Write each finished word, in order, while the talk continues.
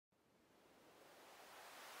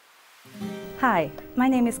Hi, my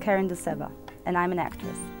name is Karin Duseva, and I'm an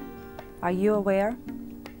actress. Are you aware?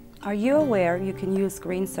 Are you aware you can use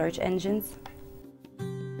green search engines?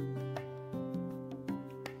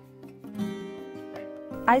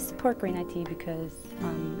 I support green IT because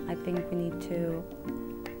I think we need to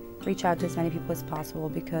reach out to as many people as possible,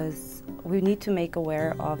 because we need to make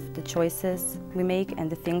aware of the choices we make,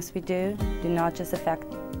 and the things we do not just affect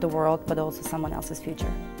the world but also someone else's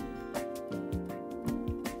future.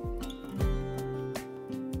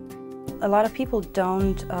 A lot of people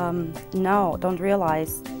don't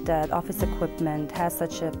realize that office equipment has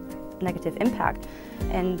such a negative impact,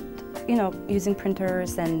 and using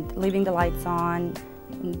printers and leaving the lights on,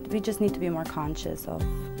 we just need to be more conscious of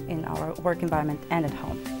in our work environment and at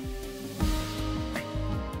home.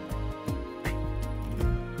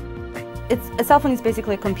 A cell phone is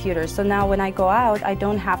basically a computer, so now when I go out, I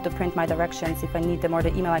don't have to print my directions. If I need them or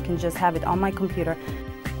the email, I can just have it on my computer.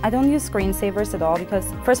 I don't use screensavers at all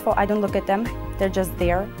because, first of all, I don't look at them. They're just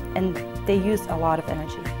there, and they use a lot of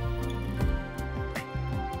energy.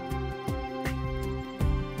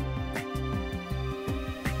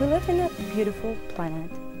 We live in a beautiful planet,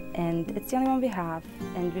 and it's the only one we have,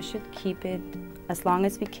 and we should keep it as long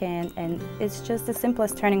as we can, and it's just as simple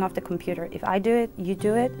as turning off the computer. If I do it, you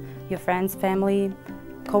do it, your friends, family,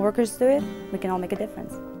 co-workers do it, we can all make a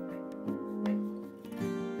difference.